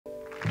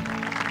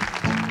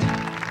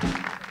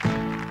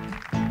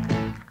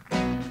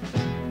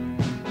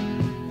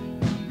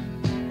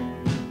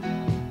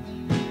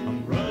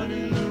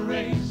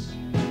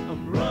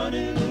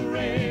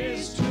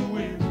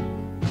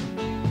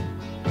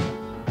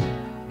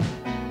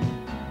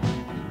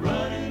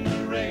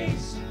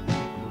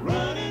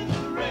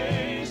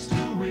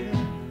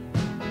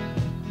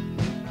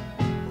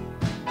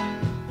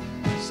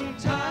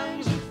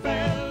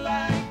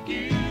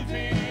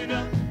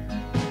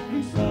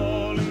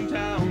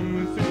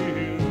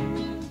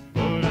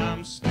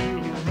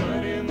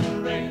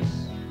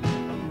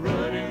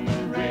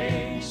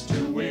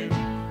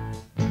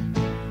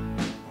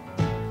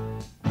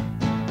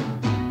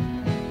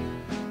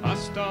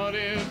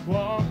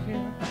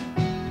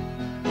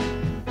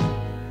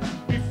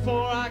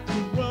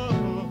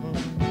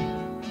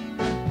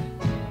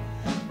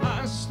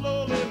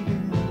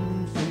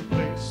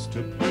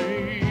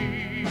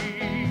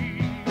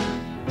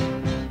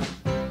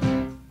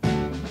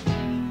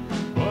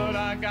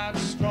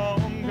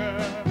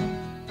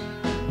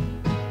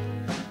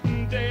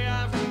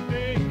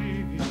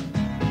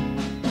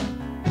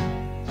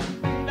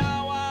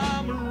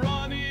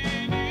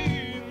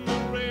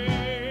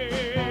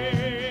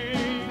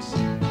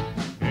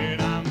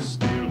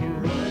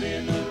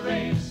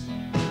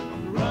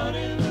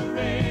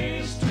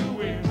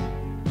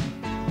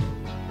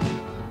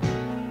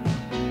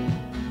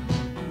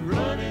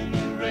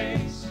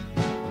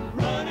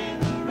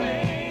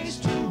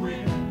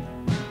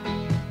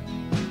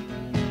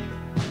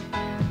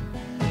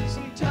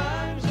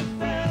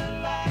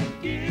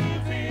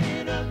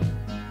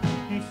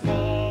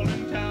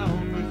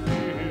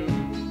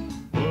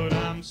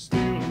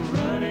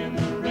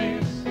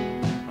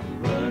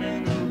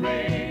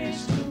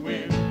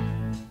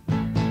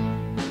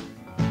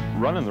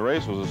Running the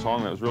Race was a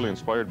song that was really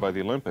inspired by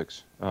the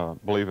Olympics,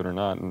 believe it or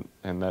not,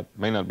 and that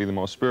may not be the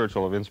most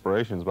spiritual of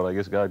inspirations, but I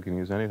guess God can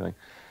use anything.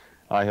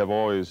 I have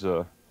always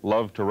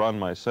loved to run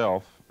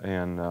myself,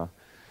 and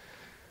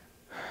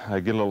I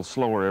get a little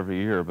slower every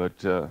year, but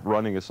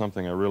running is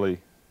something I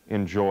really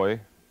enjoy.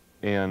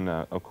 And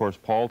of course,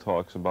 Paul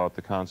talks about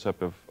the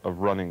concept of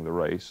running the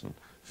race and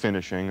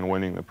finishing and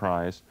winning the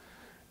prize.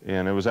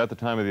 And it was at the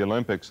time of the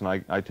Olympics,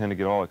 and I tend to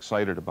get all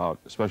excited about,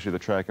 especially the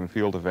track and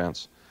field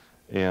events.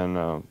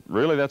 And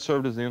really that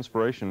served as the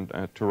inspiration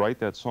to write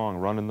that song,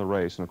 Running the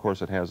Race. And of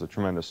course, it has a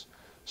tremendous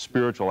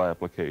spiritual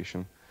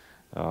application.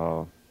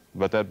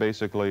 But that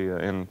basically,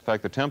 in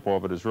fact, the tempo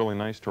of it is really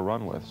nice to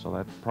run with, so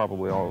that's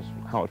probably all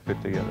how it fit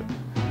together.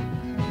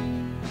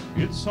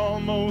 It's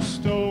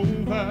almost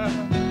over.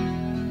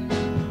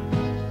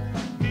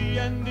 The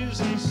end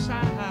is in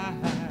sight.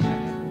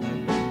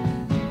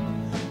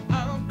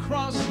 I'll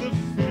cross the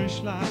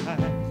finish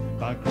line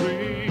by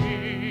grace.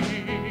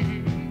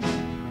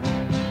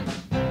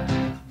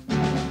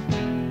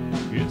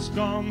 It's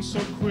gone so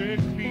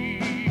quickly.